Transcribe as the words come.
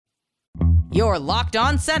Your Locked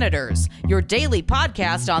On Senators, your daily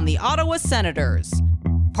podcast on the Ottawa Senators.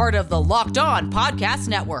 Part of the Locked On Podcast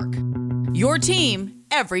Network. Your team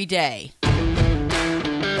every day.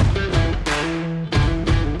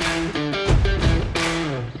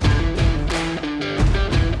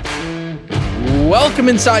 Welcome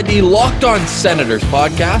inside the Locked On Senators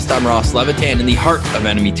podcast. I'm Ross Levitan in the heart of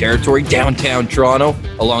enemy territory, downtown Toronto,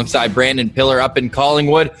 alongside Brandon Pillar up in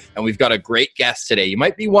Collingwood. And we've got a great guest today. You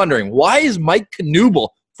might be wondering, why is Mike Knuble,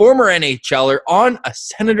 former NHLer, on a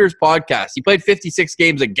Senators podcast? He played 56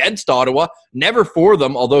 games against Ottawa, never for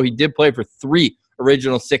them, although he did play for 3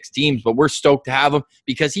 original 6 teams. But we're stoked to have him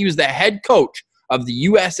because he was the head coach of the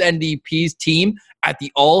USNDP's team at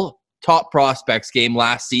the All-Top Prospects game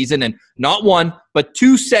last season, and not one, but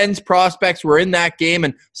 2 Sens prospects were in that game,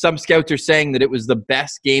 and some scouts are saying that it was the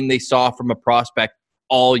best game they saw from a prospect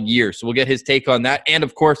all year. So we'll get his take on that, and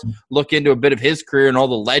of course, look into a bit of his career and all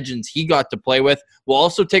the legends he got to play with. We'll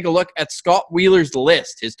also take a look at Scott Wheeler's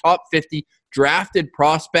list, his top 50 drafted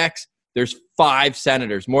prospects. There's 5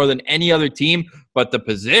 Senators, more than any other team, but the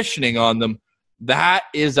positioning on them, that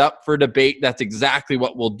is up for debate. That's exactly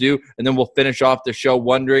what we'll do, and then we'll finish off the show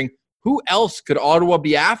wondering, who else could Ottawa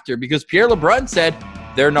be after? Because Pierre LeBrun said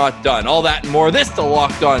they're not done. All that and more. This is the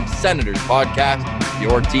Locked On Senators podcast.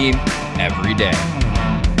 Your team every day.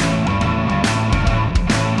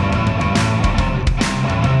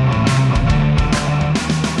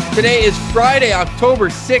 Today is Friday, October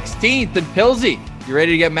 16th. And Pilsy, you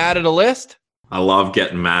ready to get mad at a list? I love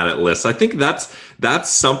getting mad at lists. I think that's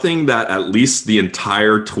something that at least the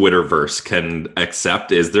entire Twitterverse can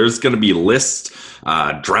accept. Is there's going to be lists,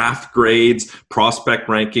 draft grades, prospect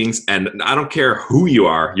rankings, and I don't care who you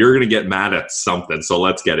are, you're going to get mad at something. So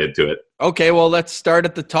let's get into it. Okay, well, let's start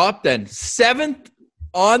at the top then. 7th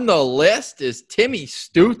on the list is Timmy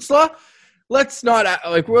Stützle. Let's not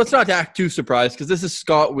act too surprised because this is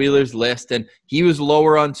Scott Wheeler's list, and he was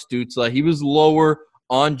lower on Stützle. He was lower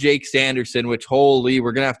on Jake Sanderson, which, holy,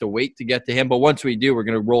 we're going to have to wait to get to him. But once we do, we're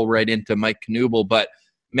going to roll right into Mike Knuble. But,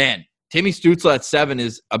 man, Timmy Stützle at 7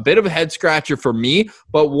 is a bit of a head-scratcher for me.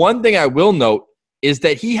 But one thing I will note is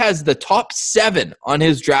that he has the top 7 on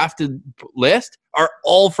his drafted list are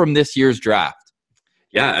all from this year's draft.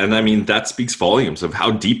 Yeah, and I mean, that speaks volumes of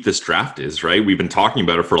how deep this draft is, right? We've been talking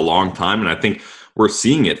about it for a long time, and I think we're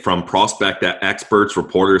seeing it from prospect experts,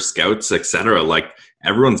 reporters, scouts, etc. Like,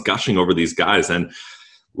 everyone's gushing over these guys. And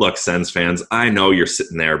look, Sens fans, I know you're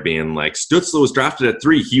sitting there being like, Stützle was drafted at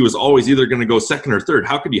 3. He was always either going to go 2nd or 3rd.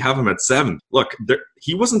 How could you have him at 7? Look,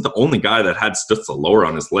 he wasn't the only guy that had Stützle lower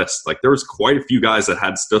on his list. Like, there was quite a few guys that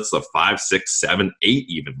had Stützle 5, 6, 7, 8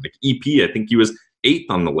 even. Like EP, I think he was 8th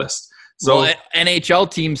on the list. So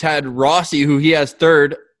NHL teams had Rossi, who he has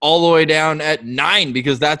 3rd, all the way down at 9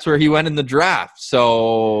 because that's where he went in the draft.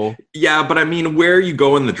 So yeah, but I mean, where you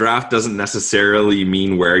go in the draft doesn't necessarily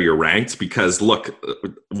mean where you're ranked because look,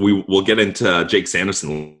 we'll get into Jake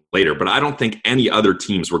Sanderson later, but I don't think any other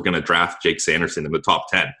teams were going to draft Jake Sanderson in the top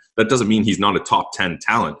 10. That doesn't mean he's not a top 10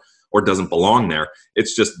 talent or doesn't belong there.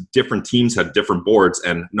 It's just different teams have different boards,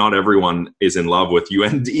 and not everyone is in love with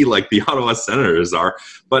UND like the Ottawa Senators are.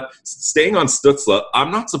 But staying on Stützle,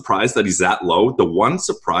 I'm not surprised that he's that low. The one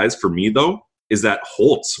surprise for me, though, is that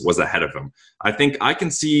Holtz was ahead of him. I think I can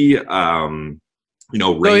see, Raymond,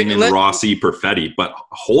 Rossi, Perfetti, but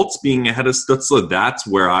Holtz being ahead of Stützle, that's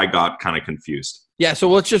where I got kind of confused. Yeah, so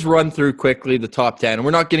let's just run through quickly the top 10.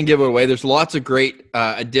 We're not going to give it away. There's lots of great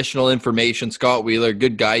additional information. Scott Wheeler,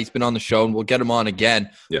 good guy. He's been on the show, and we'll get him on again.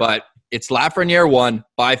 Yeah. But it's Lafreniere 1,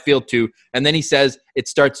 Byfield 2, and then he says it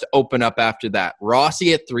starts to open up after that.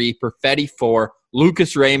 Rossi at 3, Perfetti 4,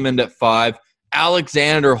 Lucas Raymond at 5,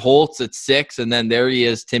 Alexander Holtz at 6, and then there he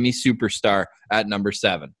is, Timmy Superstar at number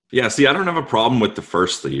 7. Yeah, see, I don't have a problem with the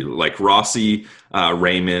first 3. Like Rossi,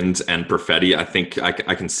 Raymond, and Perfetti, I think I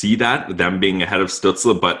can see that, them being ahead of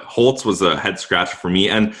Stützle, but Holtz was a head-scratcher for me.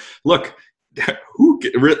 And look,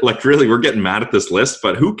 really, we're getting mad at this list,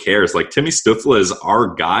 but who cares? Like, Timmy Stützle is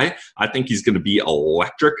our guy. I think he's going to be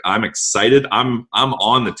electric. I'm excited. I'm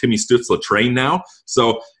on the Timmy Stützle train now.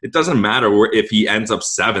 So it doesn't matter if he ends up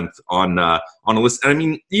 7th on a list. And I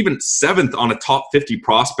mean, even 7th on a top 50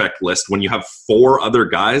 prospect list when you have 4 other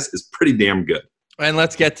guys is pretty damn good. And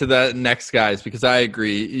let's get to the next guys because I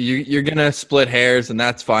agree. You're going to split hairs, and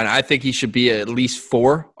that's fine. I think he should be at least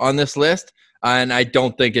 4 on this list. And I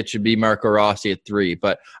don't think it should be Marco Rossi at 3,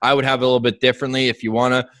 but I would have it a little bit differently. If you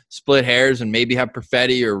want to split hairs and maybe have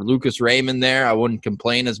Perfetti or Lucas Raymond there, I wouldn't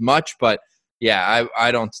complain as much. But yeah,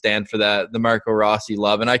 I don't stand for the Marco Rossi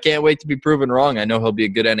love, and I can't wait to be proven wrong. I know he'll be a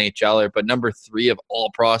good NHLer, but number 3 of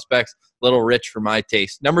all prospects, a little rich for my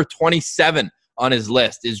taste. Number 27 on his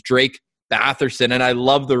list is Drake Batherson, and I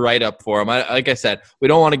love the write-up for him. Like I said, we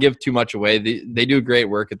don't want to give too much away. They do great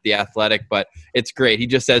work at The Athletic, but it's great. He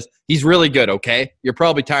just says, he's really good, okay? You're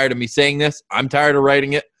probably tired of me saying this. I'm tired of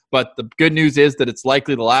writing it, but the good news is that it's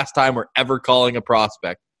likely the last time we're ever calling a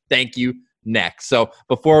prospect. Thank you. Next. So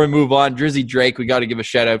before we move on, Drizzy Drake, we got to give a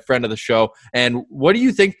shout out, friend of the show. And what do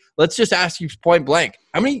you think? Let's just ask you point blank.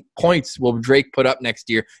 How many points will Drake put up next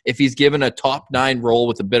year if he's given a top 9 role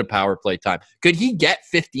with a bit of power play time? Could he get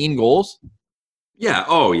 15 goals? Yeah.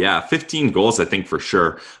 Oh, yeah. 15 goals, I think, for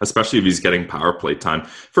sure, especially if he's getting power play time.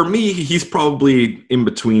 For me, he's probably in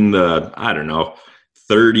between the,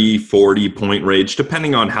 30, 40 point range,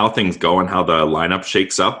 depending on how things go and how the lineup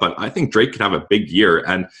shakes up. But I think Drake could have a big year.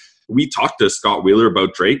 And we talked to Scott Wheeler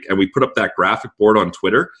about Drake, and we put up that graphic board on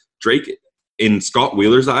Twitter. Drake, in Scott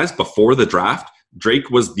Wheeler's eyes, before the draft, Drake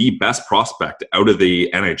was the best prospect out of the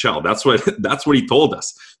NHL. That's what he told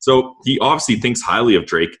us. So he obviously thinks highly of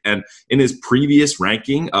Drake. And in his previous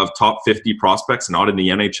ranking of top 50 prospects not in the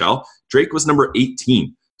NHL, Drake was number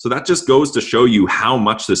 18. So that just goes to show you how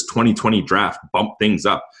much this 2020 draft bumped things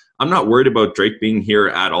up. I'm not worried about Drake being here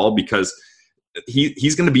at all because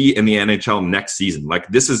he's going to be in the NHL next season. Like,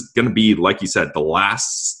 this is going to be, like you said, the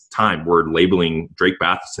last time we're labeling Drake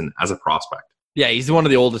Batherson as a prospect. Yeah, he's one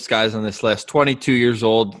of the oldest guys on this list, 22 years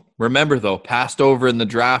old. Remember, though, passed over in the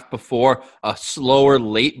draft before, a slower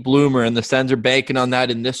late bloomer, and the Sens are banking on that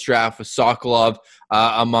in this draft with Sokolov,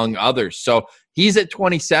 among others. So he's at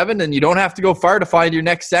 27, and you don't have to go far to find your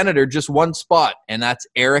next Senator, just one spot, and that's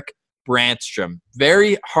Erik Brannstrom.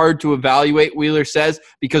 Very hard to evaluate, Wheeler says,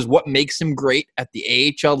 because what makes him great at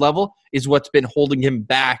the AHL level is what's been holding him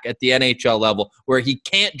back at the NHL level, where he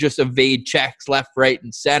can't just evade checks left, right,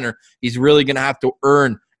 and center. He's really going to have to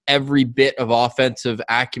earn every bit of offensive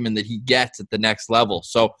acumen that he gets at the next level.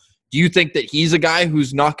 So do you think that he's a guy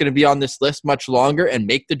who's not going to be on this list much longer and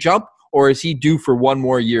make the jump, or is he due for one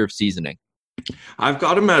more year of seasoning? I've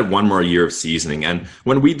got him at one more year of seasoning. And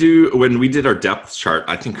when we did our depth chart,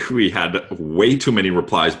 I think we had way too many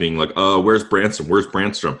replies being like, where's Brannstrom? Where's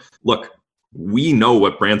Brannstrom? Look, we know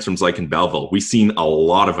what Brannstrom's like in Belleville. We've seen a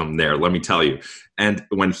lot of him there, let me tell you. And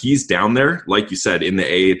when he's down there, like you said, in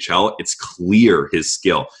the AHL, it's clear his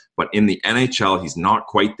skill. But in the NHL, he's not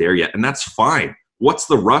quite there yet. And that's fine. What's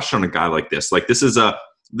the rush on a guy like this? Like, this is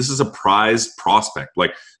a prized prospect.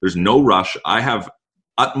 Like, there's no rush. I have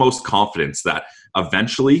utmost confidence that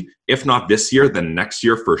eventually, if not this year, then next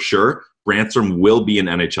year for sure, Brannstrom will be an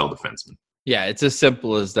NHL defenseman. Yeah, it's as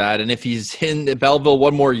simple as that. And if he's in Belleville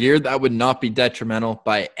one more year, that would not be detrimental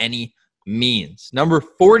by any means. Number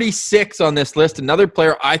 46 on this list, another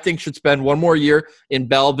player I think should spend one more year in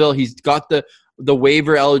Belleville. He's got the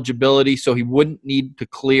waiver eligibility, so he wouldn't need to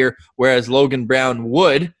clear, whereas Logan Brown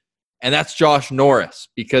would. And that's Josh Norris,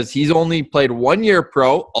 because he's only played 1 year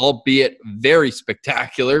pro, albeit very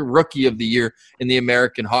spectacular, rookie of the year in the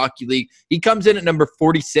American Hockey League. He comes in at number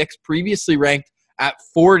 46, previously ranked at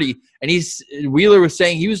 40. And Wheeler was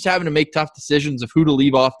saying he was having to make tough decisions of who to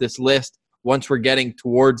leave off this list once we're getting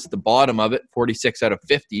towards the bottom of it, 46 out of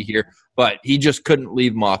 50 here. But he just couldn't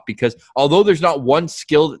leave him off because although there's not one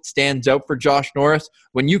skill that stands out for Josh Norris,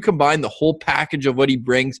 when you combine the whole package of what he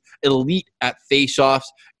brings, elite at faceoffs,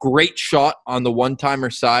 great shot on the one-timer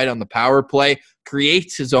side on the power play,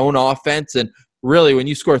 creates his own offense, and really when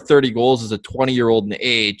you score 30 goals as a 20-year-old in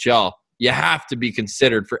the AHL, you have to be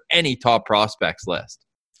considered for any top prospects list.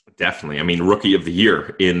 Definitely. I mean, rookie of the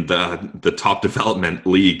year in the top development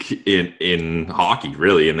league in hockey,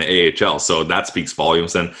 really, in the AHL. So that speaks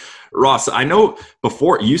volumes. And Ross, I know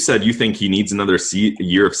before you said you think he needs another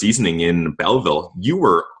year of seasoning in Belleville. You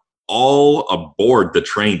were all aboard the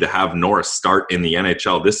train to have Norris start in the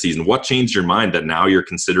NHL this season. What changed your mind that now you're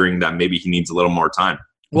considering that maybe he needs a little more time?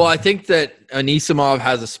 Well, I think that Anisimov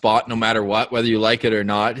has a spot no matter what, whether you like it or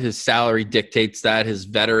not. His salary dictates that, his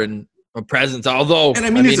veteran presence, although... And I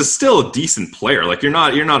mean, he's still a decent player. Like, you're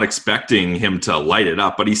not expecting him to light it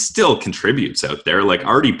up, but he still contributes out there. Like,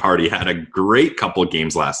 Artie Party had a great couple of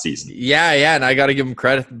games last season. Yeah, and I got to give him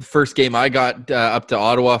credit. The first game I got up to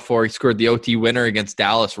Ottawa for, he scored the OT winner against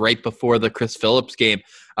Dallas right before the Chris Phillips game,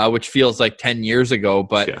 which feels like 10 years ago,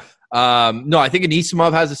 but... Yeah. No, I think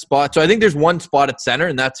Anisimov has a spot. So I think there's one spot at center,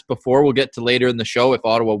 and that's before we'll get to later in the show if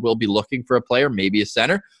Ottawa will be looking for a player, maybe a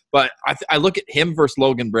center. But I look at him versus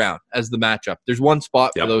Logan Brown as the matchup. There's one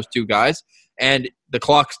spot for those two guys, and the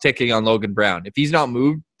clock's ticking on Logan Brown. If he's not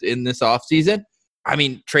moved in this offseason, I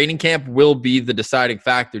mean, training camp will be the deciding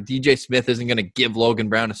factor. DJ Smith isn't going to give Logan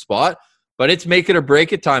Brown a spot, but it's make it or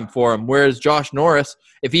break it time for him. Whereas Josh Norris,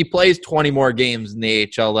 if he plays 20 more games in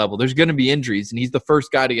the AHL level, there's going to be injuries, and he's the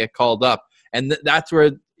first guy to get called up. And that's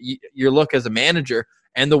where your look as a manager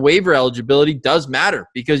And the waiver eligibility does matter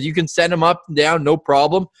because you can send him up and down, no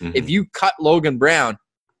problem. Mm-hmm. If you cut Logan Brown,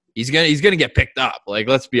 he's gonna get picked up. Like,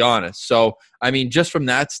 let's be honest. So, I mean, just from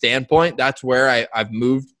that standpoint, that's where I've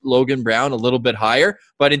moved Logan Brown a little bit higher.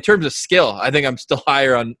 But in terms of skill, I think I'm still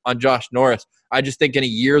higher on Josh Norris. I just think in a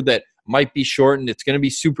year that might be shortened, it's going to be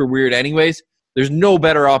super weird anyways. There's no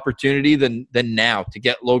better opportunity than now to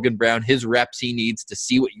get Logan Brown his reps he needs to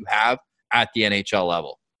see what you have at the NHL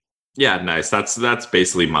level. Yeah, nice. That's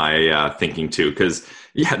basically my thinking too. Because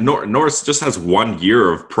Norris just has 1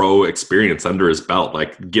 year of pro experience under his belt.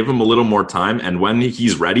 Like, give him a little more time, and when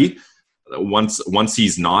he's ready, once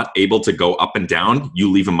he's not able to go up and down, you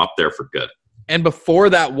leave him up there for good. And before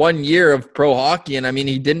that 1 year of pro hockey, and I mean,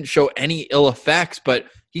 he didn't show any ill effects, but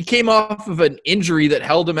he came off of an injury that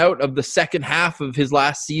held him out of the second half of his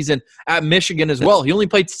last season at Michigan as well. He only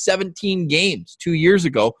played 17 games 2 years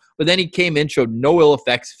ago, but then he came in, showed no ill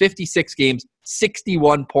effects, 56 games,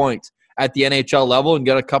 61 points at the NHL level, and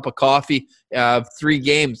got a cup of coffee, 3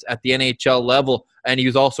 games at the NHL level. And he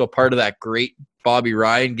was also a part of that great Bobby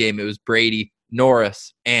Ryan game. It was Brady,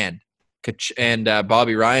 Norris, and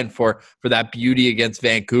Bobby Ryan for that beauty against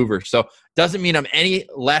Vancouver. So doesn't mean I'm any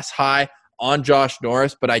less high on Josh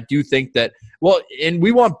Norris, but I do think that, and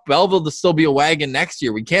we want Belleville to still be a wagon next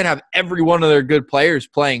year. We can't have every one of their good players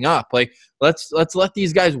playing up. Like, let's let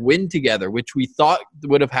these guys win together, which we thought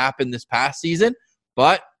would have happened this past season,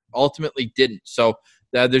 but ultimately didn't. So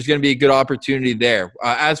there's going to be a good opportunity there.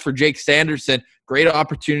 As for Jake Sanderson, great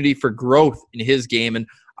opportunity for growth in his game. And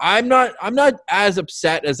I'm not as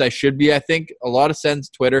upset as I should be. I think a lot of Sens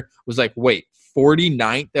Twitter was like, wait,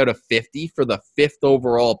 49th out of 50 for the 5th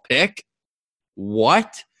overall pick?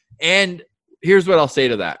 What? And here's what I'll say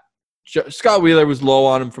to that. Scott Wheeler was low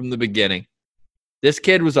on him from the beginning. This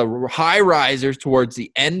kid was a high riser towards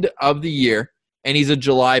the end of the year, and he's a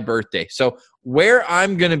July birthday. So where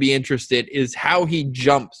I'm going to be interested is how he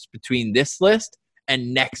jumps between this list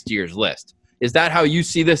and next year's list. Is that how you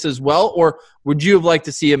see this as well, or would you have liked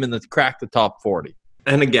to see him crack the top 40?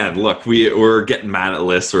 And again, look, we're getting mad at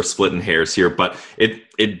lists or splitting hairs here, but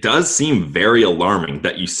it does seem very alarming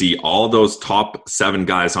that you see all those top 7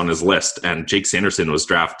 guys on his list, and Jake Sanderson was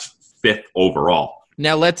drafted 5th overall.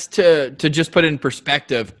 Now, let's to just put it in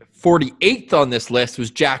perspective, 48th on this list was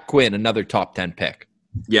Jack Quinn, another top 10 pick.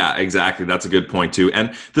 Yeah, exactly. That's a good point too.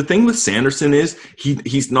 And the thing with Sanderson is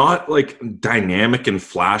he's not like dynamic and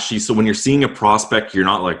flashy. So when you're seeing a prospect, you're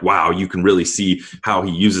not like, wow, you can really see how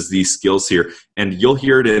he uses these skills here. And you'll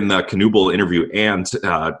hear it in the Knuble interview and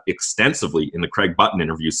extensively in the Craig Button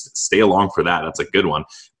interviews. Stay along for that. That's a good one.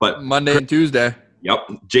 But Monday and Tuesday. Yep.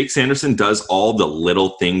 Jake Sanderson does all the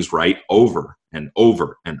little things right over and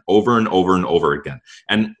over and over and over and over again.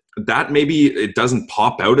 And that maybe it doesn't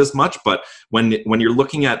pop out as much, but when you're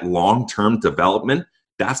looking at long-term development,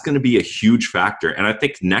 that's going to be a huge factor. And I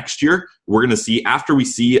think next year we're going to see, after we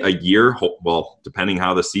see a year, well, depending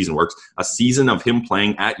how the season works, a season of him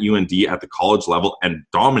playing at UND at the college level and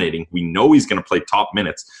dominating. We know he's going to play top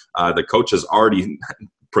minutes. The coach has already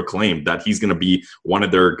proclaimed that he's going to be one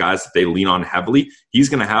of their guys that they lean on heavily. He's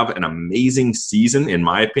going to have an amazing season, in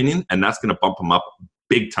my opinion, and that's going to bump him up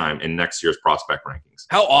big time in next year's prospect rankings.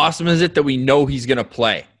 How awesome is it that we know he's going to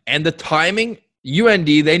play? And the timing, UND,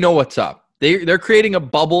 they know what's up. They're creating a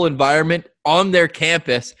bubble environment on their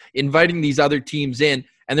campus, inviting these other teams in,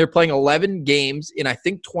 and they're playing 11 games in, I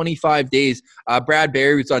think, 25 days. Brad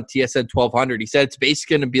Barry was on TSN 1200. He said it's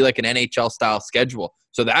basically going to be like an NHL-style schedule.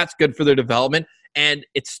 So that's good for their development. And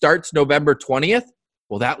it starts November 20th.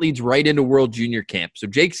 Well, that leads right into World Junior Camp. So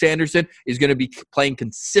Jake Sanderson is going to be playing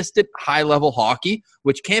consistent high-level hockey,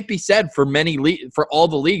 which can't be said for for all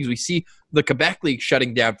the leagues. We see the Quebec League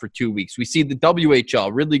shutting down for 2 weeks. We see the WHL.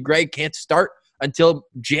 Ridley Gregg can't start until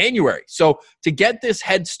January. So to get this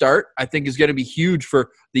head start, I think is going to be huge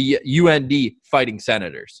for the UND Fighting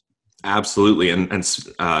Senators. Absolutely. And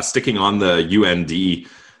sticking on the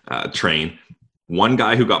UND train, one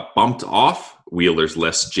guy who got bumped off Wheeler's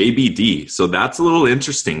list, JBD. So that's a little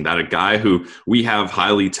interesting that a guy who we have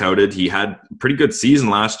highly touted, he had a pretty good season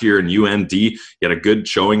last year in UND. He had a good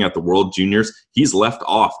showing at the World Juniors. He's left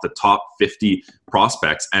off the top 50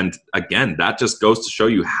 prospects. And again, that just goes to show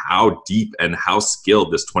you how deep and how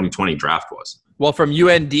skilled this 2020 draft was. Well, from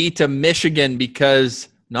UND to Michigan, because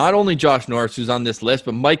not only Josh Norris, who's on this list,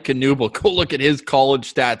 but Mike Knuble. Go look at his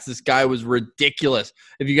college stats. This guy was ridiculous.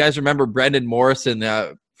 If you guys remember Brendan Morrison,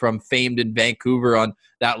 from famed in Vancouver on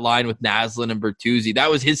that line with Naslin and Bertuzzi. That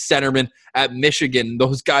was his centerman at Michigan.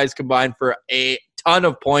 Those guys combined for a ton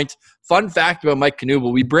of points. Fun fact about Mike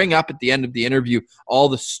Knuble, we bring up at the end of the interview all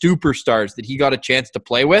the superstars that he got a chance to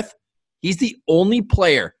play with. He's the only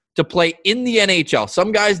player to play in the NHL.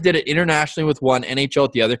 Some guys did it internationally with one, NHL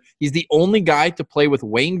with the other. He's the only guy to play with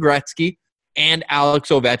Wayne Gretzky and Alex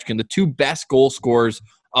Ovechkin, the two best goal scorers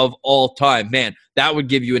of all time. Man, that would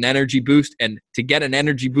give you an energy boost. And to get an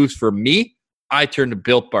energy boost for me, I turn to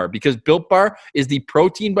Built Bar, because Built Bar is the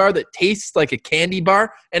protein bar that tastes like a candy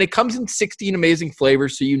bar, and it comes in 16 amazing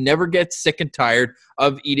flavors, so you never get sick and tired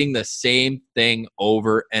of eating the same thing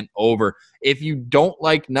over and over. If you don't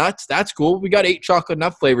like nuts, that's cool. We got 8 chocolate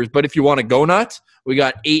nut flavors, but if you want to go nuts, we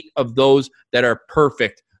got 8 of those that are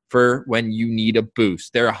perfect for when you need a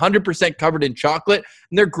boost. They're 100% covered in chocolate,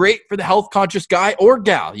 and they're great for the health-conscious guy or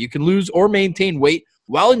gal. You can lose or maintain weight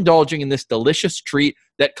while indulging in this delicious treat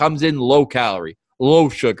that comes in low calorie, low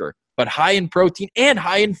sugar, but high in protein and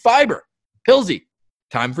high in fiber. Pilsy,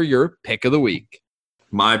 time for your pick of the week.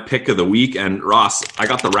 My pick of the week, and Ross, I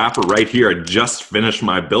got the wrapper right here. I just finished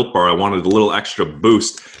my Built Bar. I wanted a little extra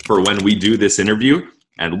boost for when we do this interview.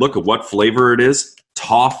 And look at what flavor it is.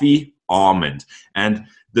 Toffee almond. And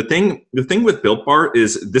the thing with Built Bar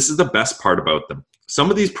is this is the best part about them.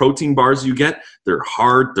 Some of these protein bars you get, they're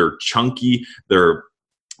hard, they're chunky,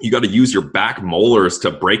 you got to use your back molars to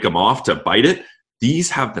break them off to bite it. These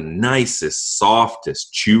have the nicest,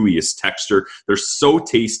 softest, chewiest texture. They're so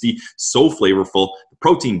tasty, so flavorful. The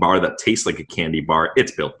protein bar that tastes like a candy bar,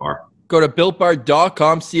 it's Built Bar. Go to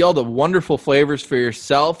BuiltBar.com, see all the wonderful flavors for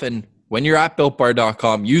yourself. And when you're at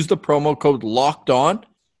BuiltBar.com, use the promo code LOCKEDON,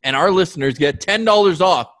 and our listeners get $10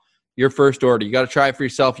 off your first order. You got to try it for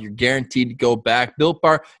yourself. You're guaranteed to go back. Built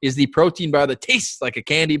Bar is the protein bar that tastes like a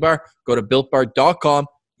candy bar. Go to BuiltBar.com.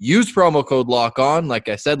 Use promo code LOCKON, like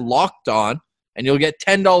I said, locked on, and you'll get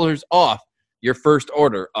 $10 off your first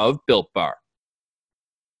order of Built Bar.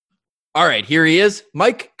 All right, here he is,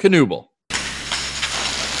 Mike Knuble.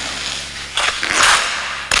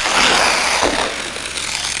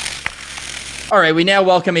 All right, we now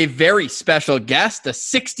welcome a very special guest, a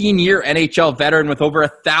 16-year NHL veteran with over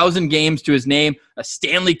 1,000 games to his name, a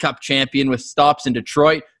Stanley Cup champion with stops in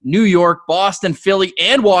Detroit, New York, Boston, Philly,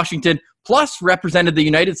 and Washington, plus represented the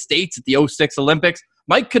United States at the 2006 Olympics.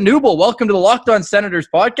 Mike Knuble, welcome to the Locked On Senators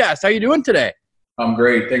podcast. How are you doing today? I'm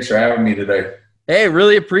great. Thanks for having me today. Hey,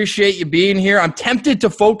 really appreciate you being here. I'm tempted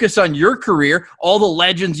to focus on your career, all the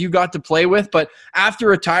legends you got to play with, but after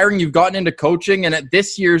retiring, you've gotten into coaching, and at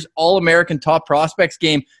this year's All-American Top Prospects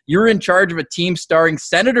game, you're in charge of a team starring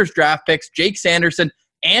Senators draft picks Jake Sanderson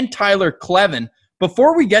and Tyler Kleven.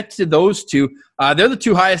 Before we get to those two, they're the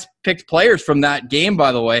two highest picked players from that game,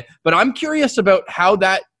 by the way. But I'm curious about how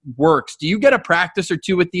that works. Do you get a practice or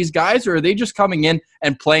two with these guys, or are they just coming in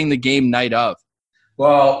and playing the game night of?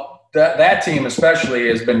 Well, that team especially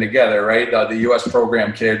has been together, right? The U.S.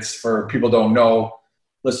 program kids, for people who don't know,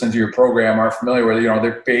 listen to your program, are familiar with,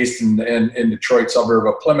 they're based in Detroit suburb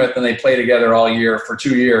of Plymouth, and they play together all year for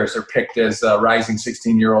 2 years. They're picked as rising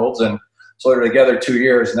 16-year-olds, and so they're together 2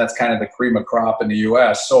 years, and that's kind of the cream of crop in the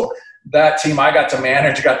U.S. So that team I got to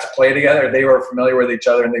manage, got to play together. They were familiar with each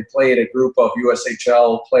other, and they played a group of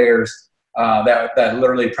USHL players that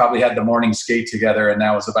literally probably had the morning skate together, and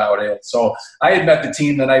that was about it. So I had met the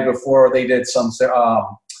team the night before. They did some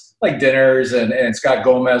like dinners, and Scott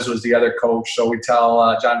Gomez was the other coach. So we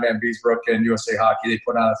tell John Van Beesbrook and USA Hockey, they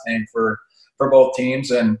put on a thing for both teams,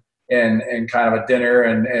 and kind of a dinner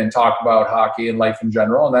and talk about hockey and life in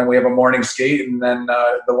general. And then we have a morning skate, and then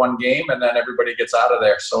the one game, and then everybody gets out of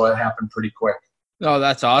there. So it happened pretty quick. Oh,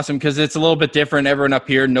 that's awesome, because it's a little bit different. Everyone up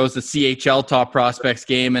here knows the CHL Top Prospects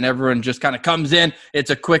game, and everyone just kind of comes in.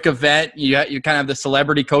 It's a quick event. You kind of have the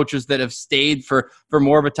celebrity coaches that have stayed for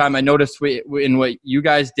more of a time. I noticed in what you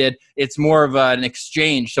guys did, it's more of an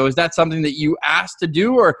exchange. So is that something that you asked to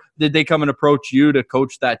do, or did they come and approach you to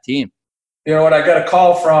coach that team? You know what? I got a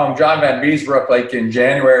call from John Van Beesbrook like in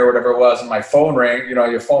January or whatever it was, and my phone rang.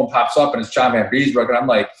 Your phone pops up and it's John Van Beesbrook, and I'm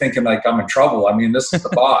like thinking like I'm in trouble. I mean, this is the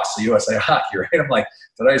boss of USA Hockey, right? I'm like,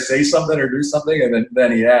 did I say something or do something? And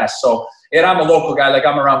then he asked. So, and I'm a local guy. Like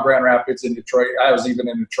I'm around Grand Rapids in Detroit. I was even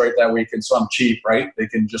in Detroit that weekend, so I'm cheap, right? I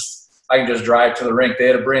can just drive to the rink. They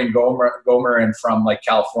had to bring Gomer in from like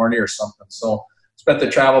California or something. So spent the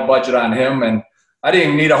travel budget on him, and I didn't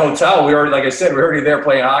even need a hotel. Like I said, we were already there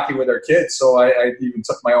playing hockey with our kids, so I even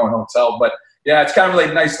took my own hotel. But yeah, it's kind of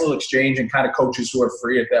like a nice little exchange, and kind of coaches who are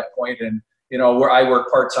free at that point. And where I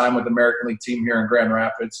work part time with the American League team here in Grand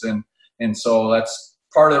Rapids, and so that's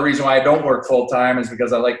part of the reason why I don't work full time, is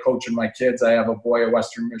because I like coaching my kids. I have a boy at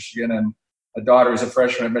Western Michigan and a daughter who's a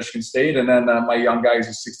freshman at Michigan State, and then my young guy is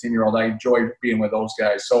a 16-year-old. I enjoy being with those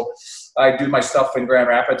guys. So I do my stuff in Grand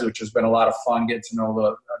Rapids, which has been a lot of fun.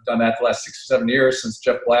 I've done that the last 6 or 7 years since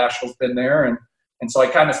Jeff Blashill's been there, And so I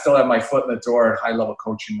kind of still have my foot in the door at high-level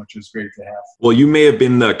coaching, which is great to have. Well, you may have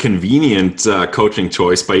been the convenient coaching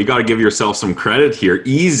choice, but you got to give yourself some credit here.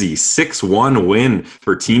 Easy 6-1 win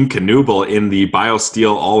for Team Knuble in the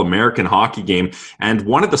BioSteel All-American hockey game. And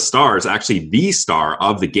one of the stars, actually the star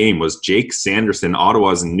of the game, was Jake Sanderson,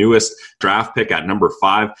 Ottawa's newest draft pick at number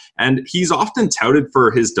 5. And he's often touted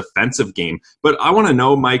for his defensive game. But I want to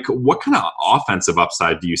know, Mike, what kind of offensive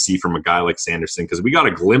upside do you see from a guy like Sanderson? Because we got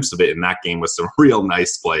a glimpse of it in that game with some real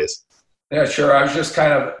nice plays. Yeah, sure. I was just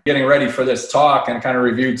kind of getting ready for this talk and kind of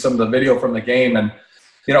reviewed some of the video from the game. And,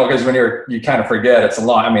 because when you kind of forget, it's a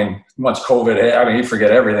lot. Once COVID hit, you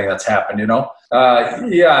forget everything that's happened, And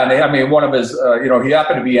one of his, he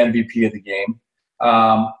happened to be MVP of the game.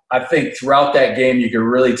 I think throughout that game, you could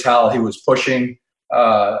really tell he was pushing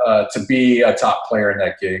to be a top player in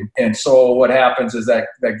that game. And so what happens is that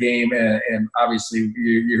game, and obviously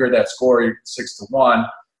you heard that score 6-1,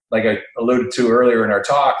 like I alluded to earlier in our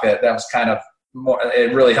talk, that was kind of more,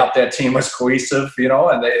 it really helped that team was cohesive,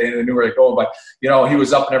 and they knew where to go. But, he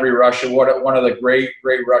was up in every rush. And one of the great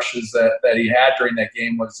rushes that he had during that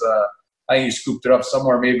game was, I think he scooped it up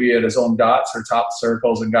somewhere maybe at his own dots or top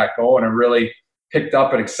circles and got going and really picked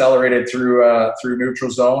up and accelerated through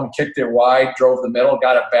neutral zone, kicked it wide, drove the middle,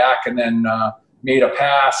 got it back, and then made a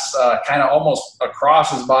pass kind of almost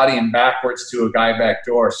across his body and backwards to a guy back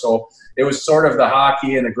door. So it was sort of the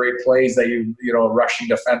hockey and the great plays that a rushing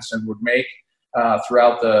defenseman would make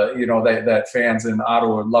throughout that fans in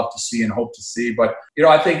Ottawa would love to see and hope to see. But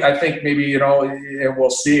I think maybe and we'll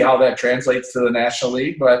see how that translates to the National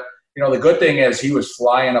League. But the good thing is he was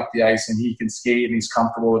flying up the ice and he can skate and he's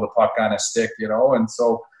comfortable with a puck on his stick. And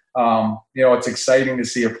so it's exciting to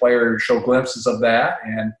see a player show glimpses of that.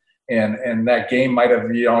 And that game might have,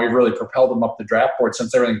 really propelled them up the draft board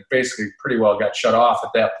since everything basically pretty well got shut off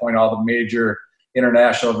at that point. All the major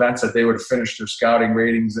international events that they would have finished their scouting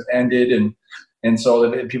ratings ended. And so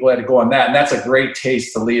that people had to go on that. And that's a great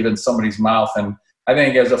taste to leave in somebody's mouth. And I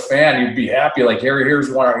think as a fan, you'd be happy. Like, here's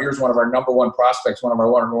one of our number one prospects, one of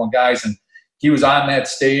our number one guys. And he was on that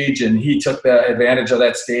stage and he took the advantage of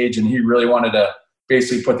that stage and he really wanted to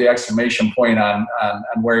basically put the exclamation point on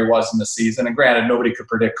where he was in the season. And granted, nobody could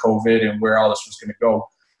predict COVID and where all this was going to go.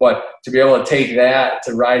 But to be able to take that,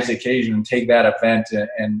 to rise the occasion and take that event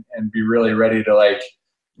and be really ready to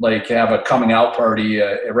like have a coming out party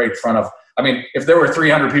right in front of, if there were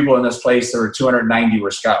 300 people in this place, there were 290 were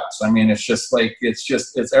scouts.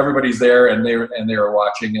 It's everybody's there and they were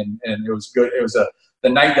watching and it was good. It was the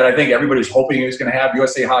night that I think everybody was hoping he was going to have.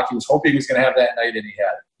 USA Hockey was hoping he was going to have that night, and he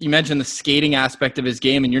had it. You mentioned the skating aspect of his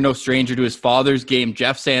game, and you're no stranger to his father's game,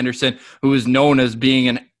 Jeff Sanderson, who is known as being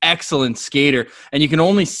an excellent skater. And you can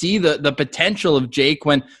only see the potential of Jake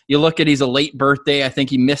when you look at he's a late birthday. I think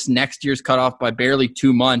he missed next year's cutoff by barely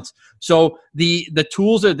 2 months. So the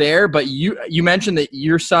tools are there, but you mentioned that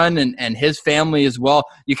your son and his family as well,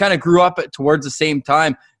 you kind of grew up towards the same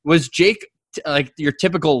time. Was Jake like your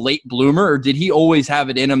typical late bloomer, or did he always have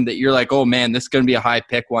it in him that you're like, oh man, this is going to be a high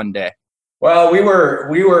pick one day? Well, we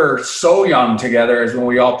were so young together as when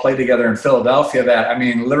we all played together in Philadelphia that,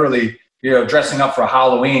 literally, dressing up for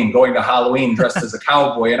Halloween, going to Halloween dressed as a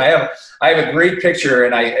cowboy. And I have a great picture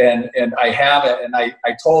and I have it. And I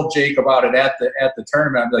told Jake about it at the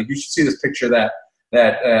tournament. I'm like, you should see this picture that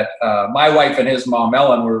my wife and his mom,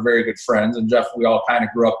 Ellen, were very good friends. And Jeff, we all kind of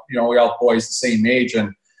grew up, we all boys the same age.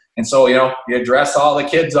 And so, you dress all the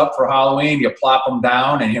kids up for Halloween, you plop them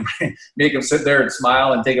down and you make them sit there and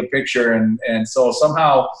smile and take a picture. And so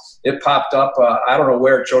somehow it popped up. I don't know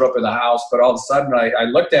where it showed up in the house, but all of a sudden I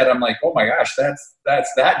looked at it. I'm like, oh my gosh,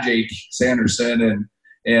 that's that Jake Sanderson.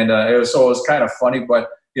 And it was kind of funny, but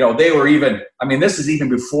they were even, this is even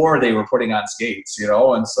before they were putting on skates,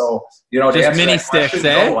 and so, just mini sticks, question,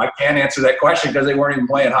 no, I can't answer that question because they weren't even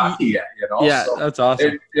playing hockey yet, Yeah, so that's awesome.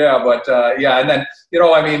 And then,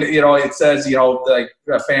 it says, like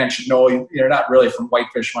a fan should know you're not really from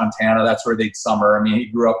Whitefish, Montana. That's where they'd summer. He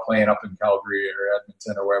grew up playing up in Calgary or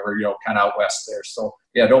Edmonton or wherever, kind of out west there. So,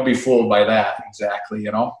 yeah, don't be fooled by that exactly,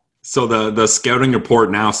 So the scouting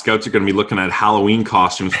report now, scouts are going to be looking at Halloween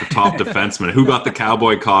costumes for top defensemen. Who got the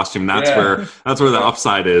cowboy costume? That's where the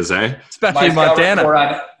upside is, eh? Especially in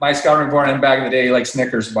Montana. My scouting report on back in the day, like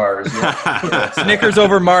Snickers bars. Yeah. Snickers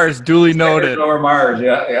over Mars, duly noted. Snickers over Mars,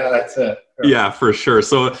 yeah, that's it. Yeah, for sure.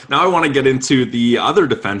 So now I want to get into the other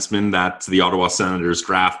defenseman that the Ottawa Senators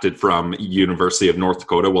drafted from University of North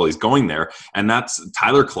Dakota while he's going there, and that's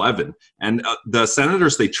Tyler Kleven. And the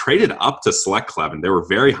Senators, they traded up to select Kleven. They were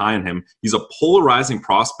very high on him. He's a polarizing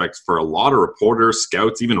prospect for a lot of reporters,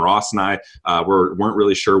 scouts, even Ross and I weren't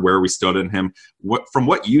really sure where we stood in him. From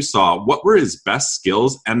what you saw, what were his best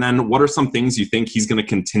skills? And then what are some things you think he's going to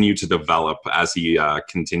continue to develop as he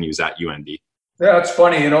continues at UND? Yeah, it's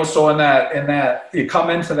funny, so in that you come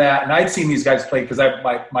into that, and I'd seen these guys play because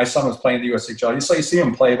my son was playing the USHL. So you see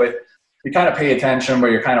him play, but you kind of pay attention, but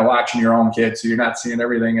you're kind of watching your own kids, so you're not seeing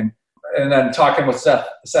everything. And then talking with Seth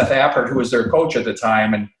Appert, who was their coach at the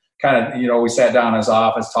time, and kind of, we sat down in his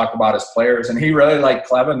office, talked about his players, and he really liked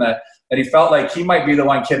Kleven, that he felt like he might be the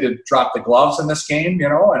one kid to drop the gloves in this game,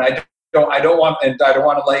 and I don't want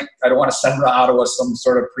to send him to Ottawa some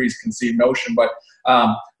sort of preconceived notion, but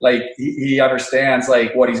he understands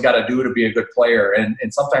what he's got to do to be a good player, and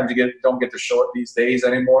sometimes you don't get to show it these days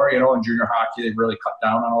anymore. In junior hockey they've really cut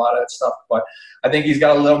down on a lot of that stuff, but I think he's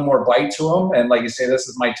got a little more bite to him. And like you say, this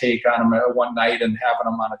is my take on him one night and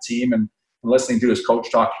having him on a team and listening to his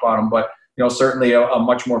coach talk about him. But certainly a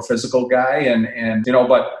much more physical guy, and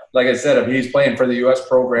but like I said, if he's playing for the U.S.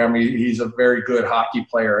 program, he's a very good hockey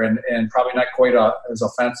player, and probably not quite as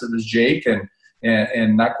offensive as Jake,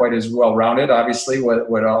 and not quite as well-rounded, obviously,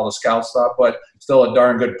 with all the scout stuff, but still a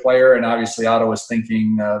darn good player. And obviously Ottawa's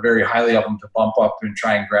thinking very highly of him to bump up and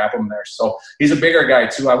try and grab him there. So he's a bigger guy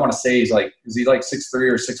too. I want to say is he 6'3"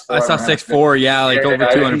 or 6'4"? I saw 6'4", yeah, over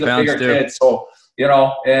 200 pounds too. Kid, so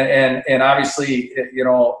and obviously,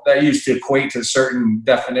 that used to equate to a certain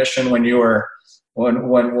definition when you were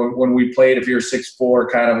when we played. If you're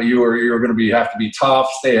 6'4", kind of you were going to have to be tough,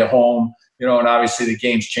 stay at home, and obviously the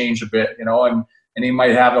game's changed a bit, and he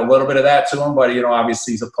might have a little bit of that to him, but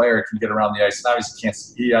obviously he's a player who can get around the ice, and obviously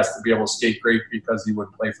he has to be able to skate great because he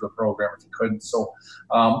wouldn't play for the program if he couldn't. So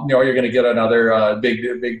you're going to get another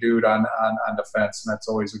big dude on defense, and that's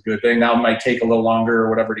always a good thing. Now it might take a little longer or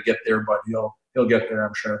whatever to get there, but he'll get there,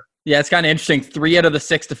 I'm sure. Yeah, it's kind of interesting. 3 out of the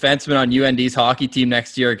 6 defensemen on UND's hockey team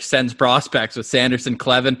next year extends prospects with Sanderson,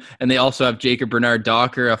 Kleven, and they also have Jacob Bernard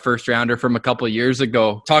Docker, a first-rounder from a couple of years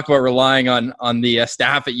ago. Talk about relying on the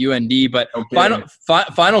staff at UND. But okay.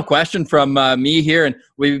 Final question from me here, and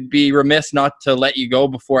we'd be remiss not to let you go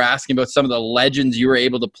before asking about some of the legends you were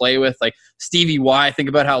able to play with, like Stevie Y. Think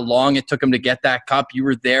about how long it took him to get that cup. You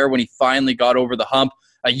were there when he finally got over the hump.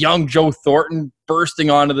 A young Joe Thornton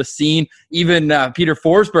bursting onto the scene, even Peter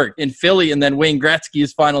Forsberg in Philly, and then Wayne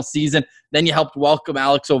Gretzky's final season. Then you helped welcome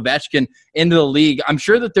Alex Ovechkin into the league. I'm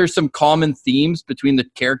sure that there's some common themes between the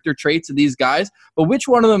character traits of these guys, but which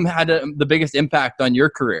one of them had the biggest impact on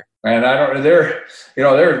your career? And I don't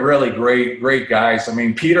know, they're really great guys. I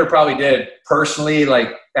mean, Peter probably did personally,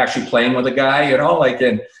 actually playing with a guy,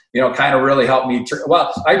 kind of really helped me.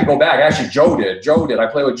 Well, I can go back. Actually, Joe did. I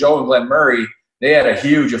played with Joe and Glenn Murray. They had a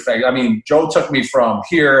huge effect. I mean, Joe took me from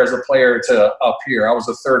here as a player to up here. I was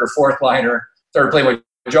a third or fourth liner. Started playing with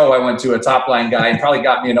Joe. I went to a top line guy and probably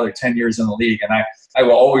got me another 10 years in the league. And I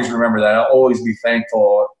will always remember that. I'll always be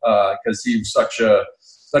thankful because he was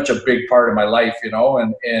such a big part of my life,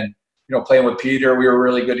 and playing with Peter, we were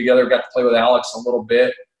really good together. Got to play with Alex a little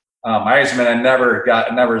bit. Eisman, I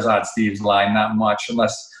never was on Steve's line, not much,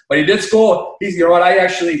 but he did score. He's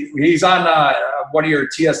on one of your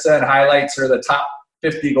TSN highlights or the top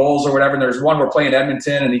 50 goals or whatever. And there's one we're playing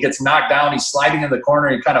Edmonton, and he gets knocked down. He's sliding in the corner.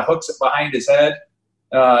 And he kind of hooks it behind his head.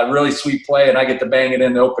 Really sweet play, and I get to bang it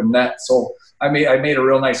in the open net. So I made a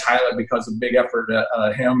real nice highlight because of big effort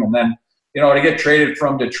at him. And then to get traded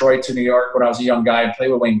from Detroit to New York when I was a young guy and play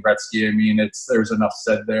with Wayne Gretzky, I mean, there's enough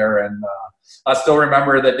said there. And I still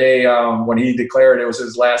remember the day when he declared it was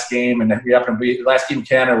his last game, and we happened to be last game in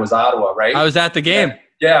Canada was Ottawa, right? I was at the game.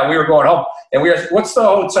 Yeah, we were going home, and what's the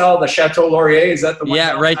hotel? The Chateau Laurier, is that the one?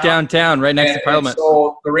 Yeah, right downtown, right next to Parliament.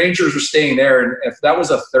 So the Rangers were staying there, and if that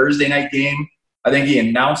was a Thursday night game, I think he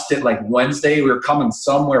announced it Wednesday. We were coming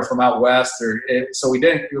somewhere from out west, so we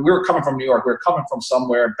were coming from New York. We were coming from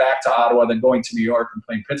somewhere back to Ottawa, then going to New York and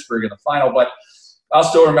playing Pittsburgh in the final. But I'll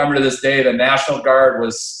still remember to this day the National Guard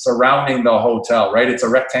was surrounding the hotel, right? It's a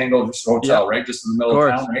rectangle hotel, right? Just in the middle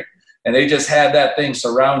of town, right? And they just had that thing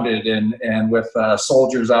surrounded and with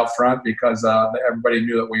soldiers out front because everybody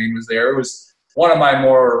knew that Wayne was there. It was one of my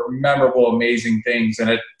more memorable, amazing things, and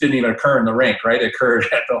it didn't even occur in the rink, right? It occurred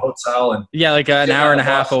at the hotel. And an hour and a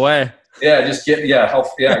half away. Yeah,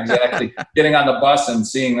 exactly. Getting on the bus and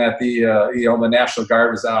seeing that the National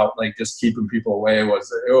Guard was out, just keeping people away that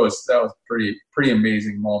was pretty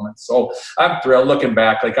amazing moment. So I'm thrilled looking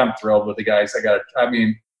back. I'm thrilled with the guys.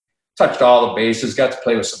 touched all the bases, got to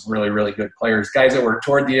play with some really, really good players, guys that were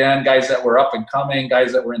toward the end, guys that were up and coming,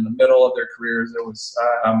 guys that were in the middle of their careers. It was,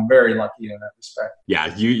 I'm very lucky in that respect.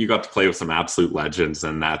 Yeah, you got to play with some absolute legends,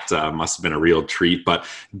 and that must have been a real treat. But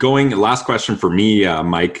last question for me,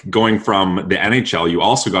 Mike, going from the NHL, you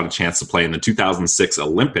also got a chance to play in the 2006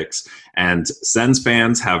 Olympics, and Sens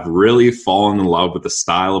fans have really fallen in love with the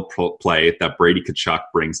style of play that Brady Tkachuk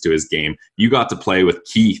brings to his game. You got to play with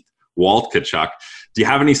Keith Walt Tkachuk. Do you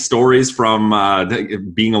have any stories from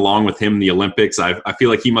being along with him in the Olympics? I feel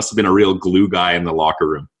like he must have been a real glue guy in the locker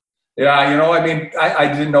room. Yeah, I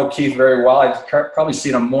didn't know Keith very well. I've probably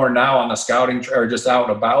seen him more now on the scouting or just out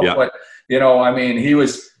and about. Yeah. But, he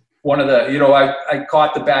was one of the, I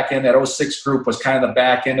caught the back end. That 06 group was kind of the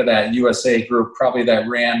back end of that USA group, probably that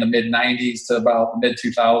ran the mid-90s to about the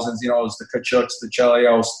mid-2000s. It was the Tkachuks, the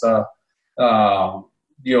Chelios,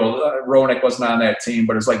 Roenick wasn't on that team,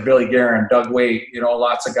 but it's like Billy Guerin, Doug Weight,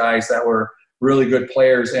 lots of guys that were really good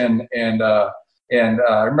players. And I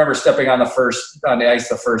remember stepping on the ice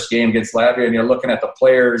the first game against Latvia, and you're looking at the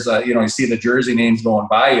players, you see the jersey names going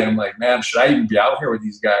by, and I'm like, man, should I even be out here with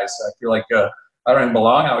these guys? I feel like I don't even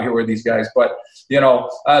belong out here with these guys. But,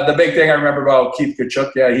 the big thing I remember about Keith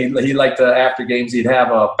Tkachuk, he liked to, after games, he'd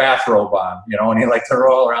have a bathrobe on, and he liked to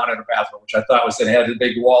roll around in a bathrobe, which I thought it had a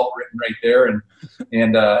big Walt written right there and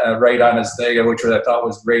right on his thing, which I thought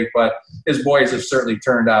was great. But his boys have certainly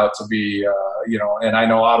turned out to be, and I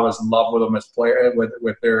know Ottawa's in love with him as player,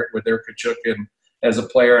 with their Tkachuk and as a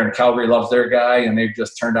player, and Calgary loves their guy, and they've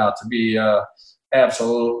just turned out to be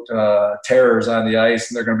absolute terrors on the ice,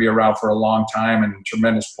 and they're going to be around for a long time, and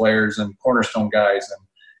tremendous players and cornerstone guys.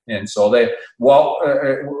 And so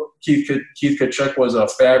Keith Tkachuk was a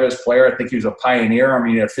fabulous player. I think he was a pioneer.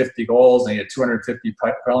 He had 50 goals and he had 250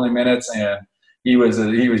 penalty minutes, and he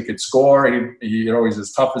could score. He's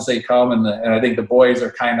as tough as they come, and I think the boys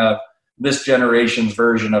are kind of this generation's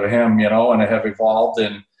version of him, and have evolved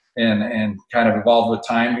and kind of evolved with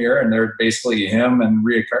time here, and they're basically him and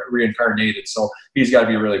reincarnated. So he's got to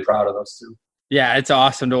be really proud of those two. Yeah, it's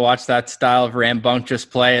awesome to watch that style of rambunctious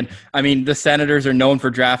play. And the Senators are known for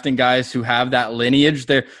drafting guys who have that lineage.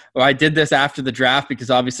 I did this after the draft because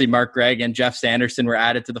obviously Mark Gregg and Jeff Sanderson were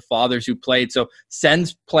added to the fathers who played. So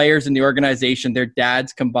Sens players in the organization, their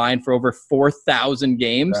dads combined for over 4,000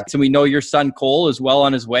 games. Right. So we know your son Cole is well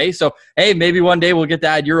on his way. So, hey, maybe one day we'll get to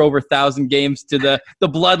add your over 1,000 games to the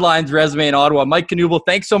Bloodlines resume in Ottawa. Mike Knuble,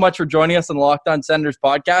 thanks so much for joining us on the Locked On Senators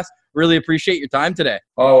podcast. Really appreciate your time today.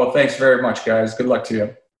 Oh, well, thanks very much, guys. Good luck to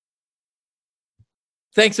you.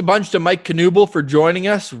 Thanks a bunch to Mike Knuble for joining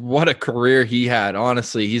us. What a career he had,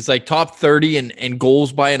 honestly. He's like top 30 in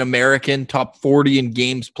goals by an American, top 40 in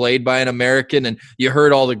games played by an American, and you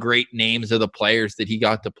heard all the great names of the players that he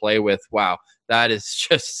got to play with. Wow, that is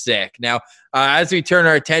just sick. Now, as we turn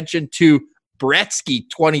our attention to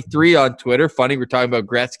Bretsky23 on Twitter. Funny, we're talking about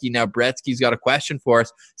Gretzky. Now Bretsky's got a question for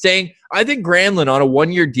us saying, I think Granlund on a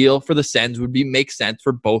 1-year deal for the Sens would make sense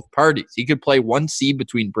for both parties. He could play 1C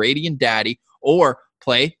between Brady and Daddy or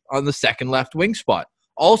play on the second left wing spot.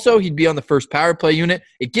 Also, he'd be on the first power play unit.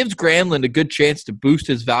 It gives Granlund a good chance to boost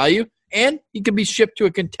his value, and he could be shipped to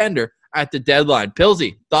a contender at the deadline.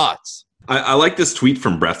 Pilsy, thoughts? I like this tweet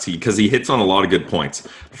from Bretsky because he hits on a lot of good points.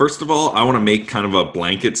 First of all, I want to make kind of a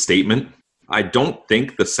blanket statement. I don't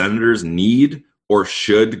think the Senators need or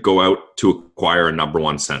should go out to acquire a number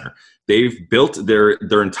one center. They've built their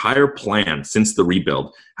entire plan since the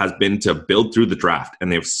rebuild has been to build through the draft,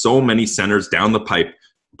 and they have so many centers down the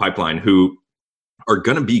pipeline who are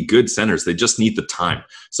going to be good centers. They just need the time.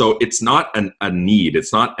 So it's not a need.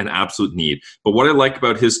 It's not an absolute need. But what I like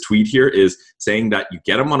about his tweet here is saying that you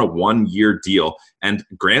get him on a 1-year deal. And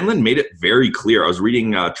Granlund made it very clear. I was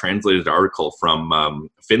reading a translated article from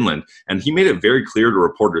Finland, and he made it very clear to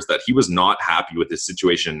reporters that he was not happy with his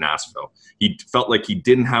situation in Nashville. He felt like he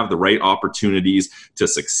didn't have the right opportunities to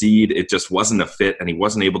succeed. It just wasn't a fit, and he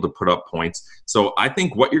wasn't able to put up points. So I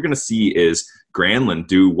think what you're going to see is Granlund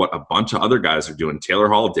do what a bunch of other guys are doing. Taylor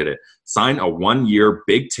Hall did it. Sign a 1-year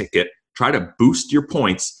big ticket. Try to boost your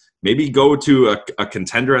points. Maybe go to a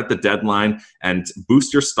contender at the deadline and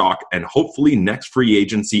boost your stock, and hopefully next free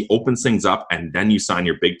agency opens things up, and then you sign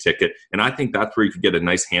your big ticket. And I think that's where you could get a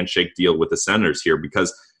nice handshake deal with the Senators here,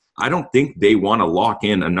 because I don't think they want to lock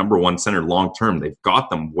in a number one center long term. They've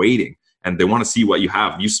got them waiting, and they want to see what you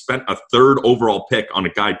have. You spent a 3rd overall pick on a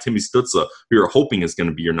guy, Timmy Stützle, who you're hoping is going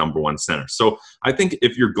to be your number one center. So I think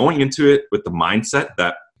if you're going into it with the mindset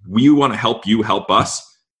that we want to help you help us,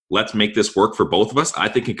 let's make this work for both of us, I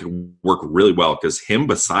think it could work really well, because him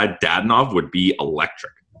beside Dadonov would be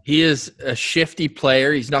electric. He is a shifty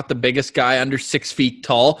player. He's not the biggest guy, under 6 feet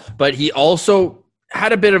tall, but he also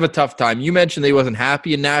had a bit of a tough time. You mentioned that he wasn't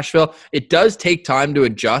happy in Nashville. It does take time to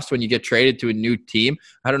adjust when you get traded to a new team.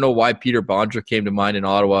 I don't know why Peter Bondra came to mind in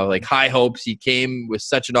Ottawa. Like, high hopes. He came with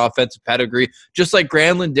such an offensive pedigree, just like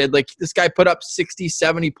Granlund did. Like, this guy put up 60,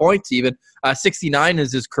 70 points even. 69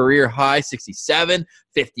 is his career high, 67,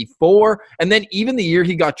 54. And then even the year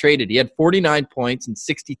he got traded, he had 49 points in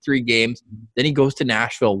 63 games. Then he goes to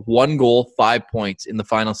Nashville, 1 goal, 5 points in the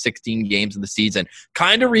final 16 games of the season.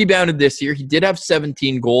 Kind of rebounded this year. He did have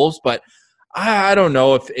 17 goals, but I don't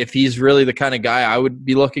know if he's really the kind of guy I would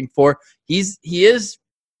be looking for. He is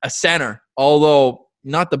a center, although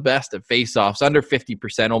not the best at faceoffs, under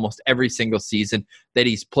 50% almost every single season that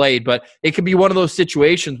he's played. But it could be one of those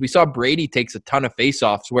situations. We saw Brady takes a ton of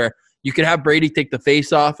faceoffs where you could have Brady take the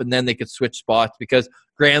faceoff and then they could switch spots because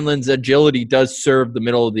Granlund's agility does serve the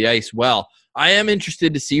middle of the ice well. I am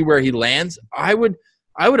interested to see where he lands. I would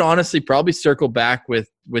honestly probably circle back with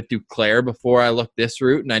Duclair before I look this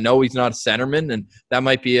route. And I know he's not a centerman, and that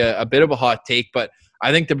might be a bit of a hot take, but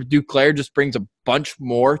I think that Duclair just brings a bunch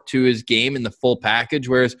more to his game in the full package,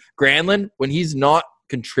 whereas Granlund, when he's not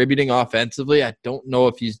contributing offensively, I don't know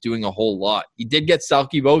if he's doing a whole lot. He did get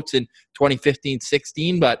Selke votes in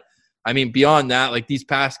 2015-16, but I mean, beyond that, like these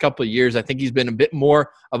past couple of years, I think he's been a bit more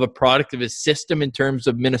of a product of his system in terms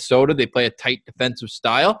of Minnesota. They play a tight defensive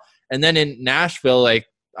style. And then in Nashville, like,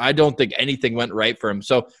 I don't think anything went right for him.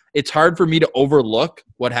 So it's hard for me to overlook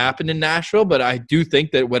what happened in Nashville, but I do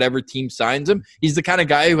think that whatever team signs him, he's the kind of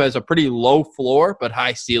guy who has a pretty low floor but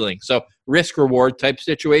high ceiling. So risk-reward type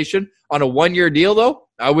situation. On a 1-year deal, though,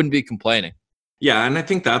 I wouldn't be complaining. Yeah, and I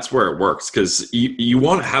think that's where it works because you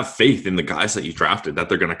want to have faith in the guys that you drafted that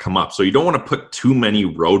they're going to come up. So you don't want to put too many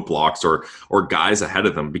roadblocks or guys ahead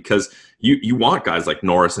of them because you want guys like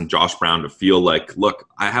Norris and Josh Brown to feel like, look,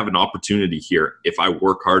 I have an opportunity here. If I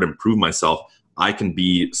work hard and prove myself, I can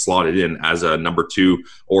be slotted in as a number 2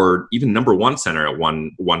 or even number 1 center at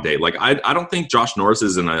one day. Like I don't think Josh Norris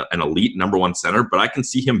is an elite number 1 center, but I can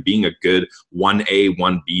see him being a good 1A,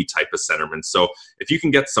 1B type of centerman. So if you can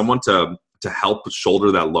get someone to help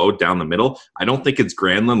shoulder that load down the middle, I don't think it's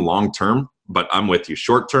Granlund long-term, but I'm with you.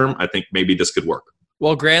 Short-term, I think maybe this could work.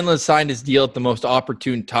 Well, Granlund signed his deal at the most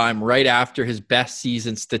opportune time, right after his best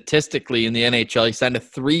season statistically in the NHL. He signed a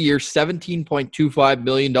 3-year, $17.25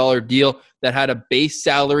 million deal that had a base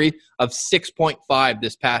salary of $6.5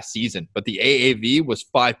 this past season, but the AAV was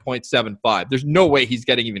 $5.75. There's no way he's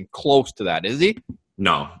getting even close to that, is he?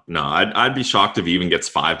 No. I'd be shocked if he even gets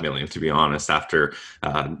 $5 million, to be honest, after,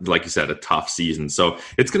 like you said, a tough season. So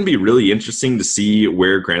it's going to be really interesting to see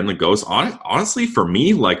where Granlund goes. Honestly, for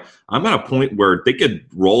me, like I'm at a point where they could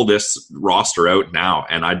roll this roster out now,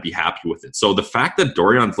 and I'd be happy with it. So the fact that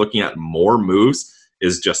Dorian's looking at more moves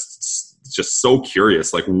is just so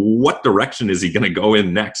curious. Like, what direction is he going to go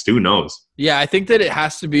in next? Who knows? Yeah, I think that it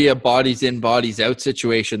has to be a bodies in, bodies out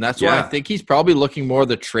situation. That's why I think he's probably looking more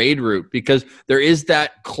the trade route because there is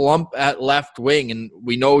that clump at left wing. And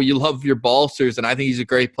we know you love your Balcers, and I think he's a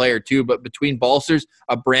great player too. But between Balcers,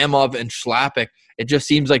 Abramov, and Schlappick, it just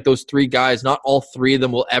seems like those 3 guys, not all 3 of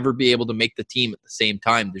them will ever be able to make the team at the same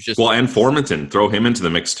time. There's just and Formanton, throw him into the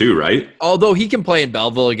mix too, right? Although he can play in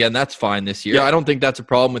Belleville again, that's fine this year. Yeah. I don't think that's a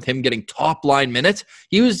problem with him getting top line minutes.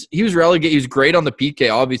 He was relegated. He was great on the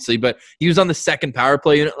PK, obviously, but he was on the second power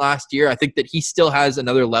play unit last year. I think that he still has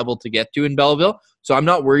another level to get to in Belleville, so I'm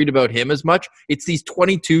not worried about him as much. It's these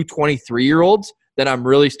 22, 23-year-olds that I'm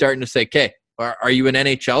really starting to say, okay, are you an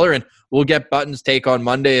NHLer? And we'll get Button's take on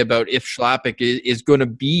Monday about if Schlappick is going to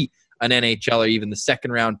be an NHLer, even the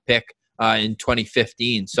second-round pick in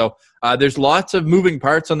 2015. So there's lots of moving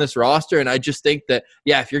parts on this roster, and I just think that,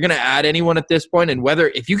 if you're going to add anyone at this point, and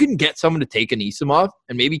if you can get someone to take Anisimov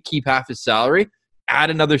and maybe keep half his salary, add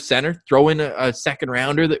another center, throw in a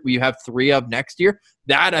second-rounder that we have 3 of next year,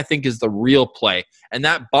 that I think is the real play. And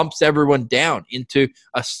that bumps everyone down into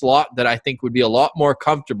a slot that I think would be a lot more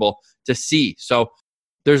comfortable to see. So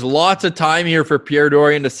there's lots of time here for Pierre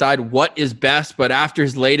Dorion to decide what is best. But after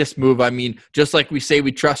his latest move, I mean, just like we say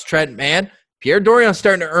we trust Trent Mann, Pierre Dorion's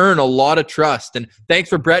starting to earn a lot of trust. And thanks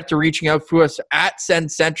for Brett to reaching out to us at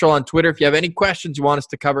Send Central on Twitter. If you have any questions you want us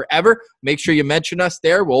to cover ever, make sure you mention us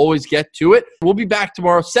there. We'll always get to it. We'll be back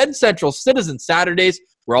tomorrow. Send Central Citizen Saturdays.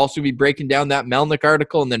 We'll also be breaking down that Melnick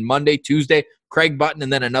article. And then Monday, Tuesday, Craig Button,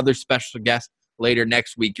 and then another special guest later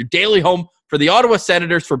next week. Your daily home for the Ottawa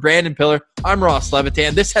Senators. For Brandon Pillar, I'm Ross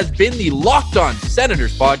Levitan. This has been the Locked On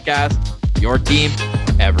Senators podcast. Your team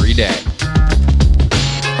every day.